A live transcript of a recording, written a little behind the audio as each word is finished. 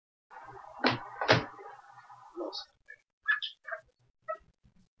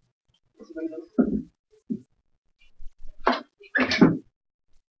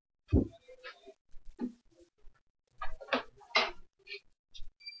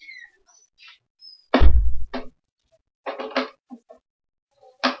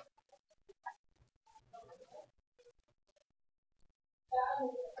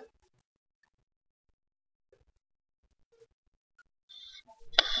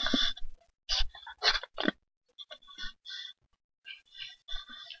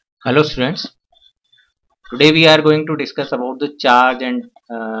Hello students, today we are going to discuss about the charge and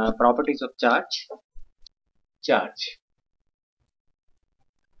properties of charge.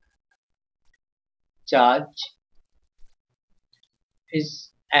 Charge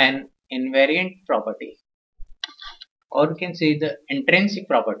is an invariant property, or you can say the intrinsic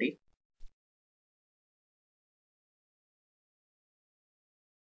property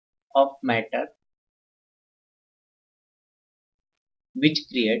of matter which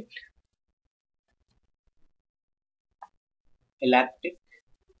create electric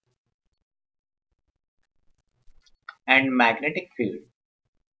and magnetic field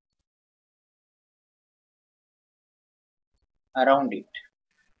around it.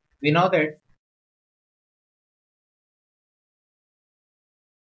 We know that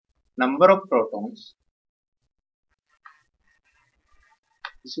number of protons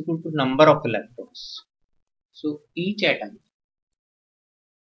is equal to number of electrons. So each atom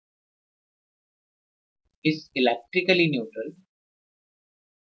is electrically neutral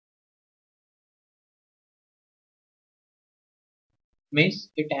means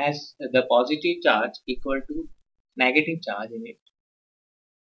it has the positive charge equal to negative charge in it.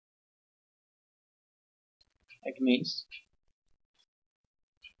 It means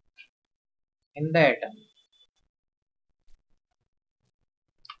in the atom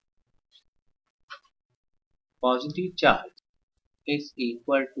positive charge is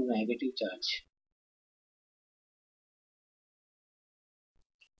equal to negative charge.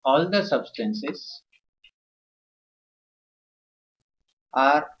 All the substances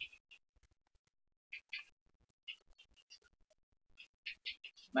are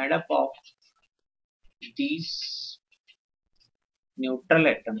made up of these neutral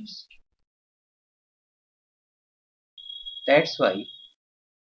atoms. That's why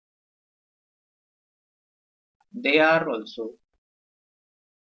they are also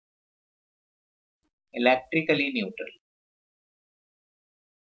electrically neutral.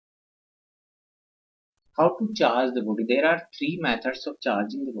 How to charge the body? There are three methods of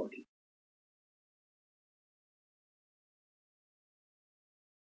charging the body.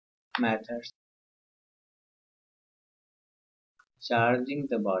 Methods charging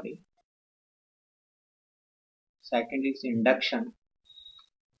the body. Second is induction,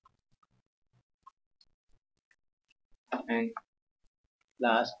 and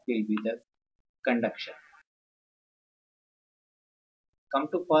last will be the conduction. Come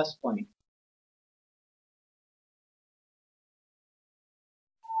to first point.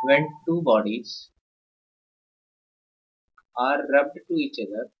 When two bodies are rubbed to each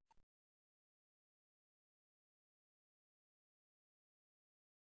other,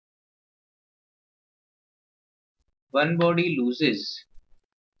 one body loses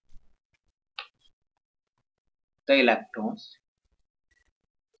the electrons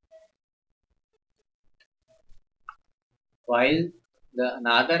while the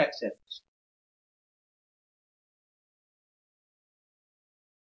another accepts.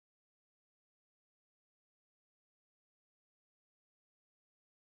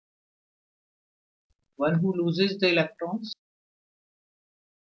 One who loses the electrons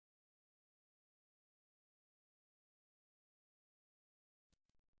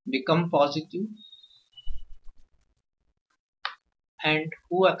become positive, and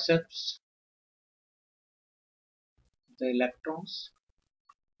who accepts the electrons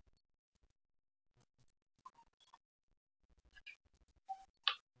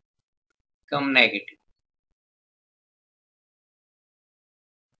become negative.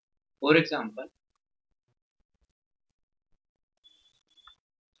 For example,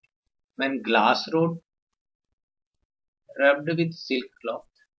 when glass rod rubbed with silk cloth,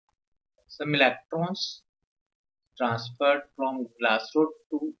 some electrons transferred from glass rod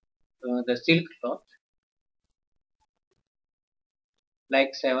to the silk cloth,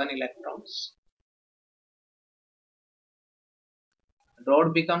 like 7 electrons.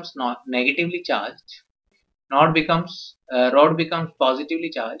 Rod becomes not negatively charged. Rod becomes positively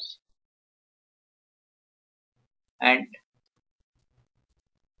charged, and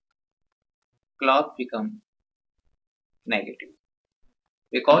cloth become negative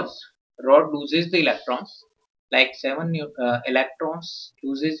because rod loses the electrons like 7 electrons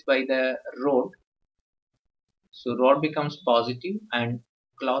loses by the rod, so rod becomes positive and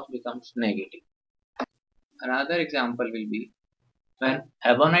cloth becomes negative. Another example will be when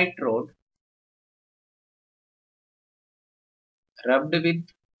ebonite rod rubbed with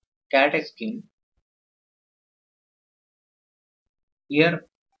cat skin, here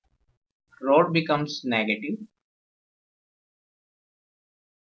rod becomes negative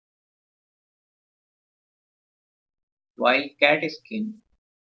while cat skin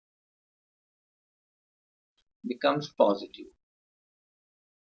becomes positive.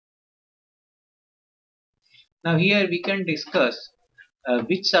 Now here we can discuss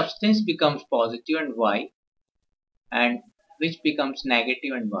which substance becomes positive and why, and which becomes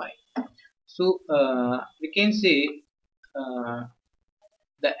negative and why. So we can say uh,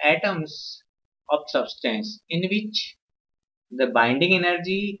 the atoms of substance in which the binding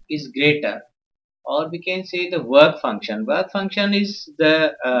energy is greater, or we can say the work function. Work function is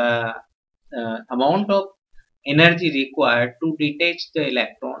the amount of energy required to detach the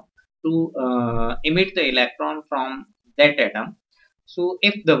electron, to emit the electron from that atom. So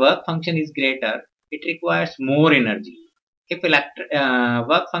if the work function is greater, it requires more energy. If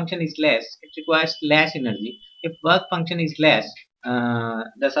work function is less, it requires less energy. If work function is less,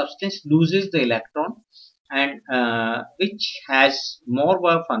 the substance loses the electron, and which has more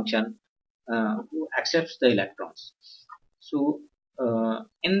work function who accepts the electrons. So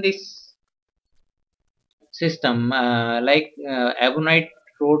in this system, like ebonite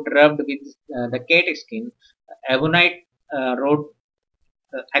rod rubbed with the cat skin, ebonite rod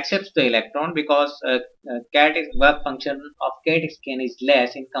accepts the electron because cat is work function of cat skin is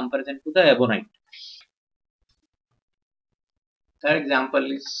less in comparison to the ebonite. Third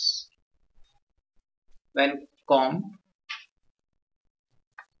example is when comb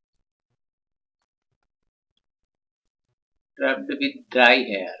rubbed with dry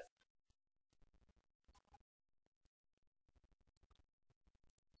hair.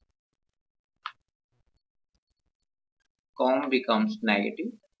 Comb becomes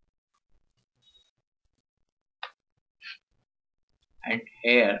negative and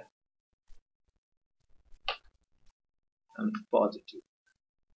hair becomes positive.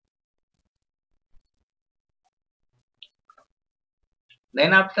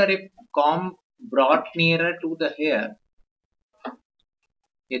 Then after, if comb brought nearer to the hair,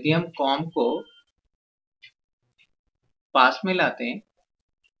 यदि हम com को पास में लाते हैं,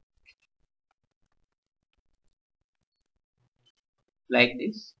 like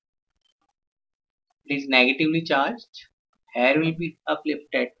this, it is negatively charged, hair will be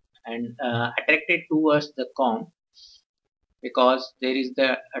uplifted and attracted towards the comb, because there is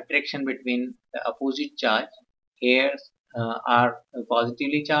the attraction between the opposite charge. Hairs are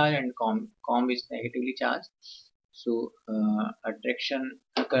positively charged and comb is negatively charged, so attraction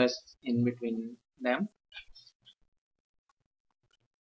occurs in between them.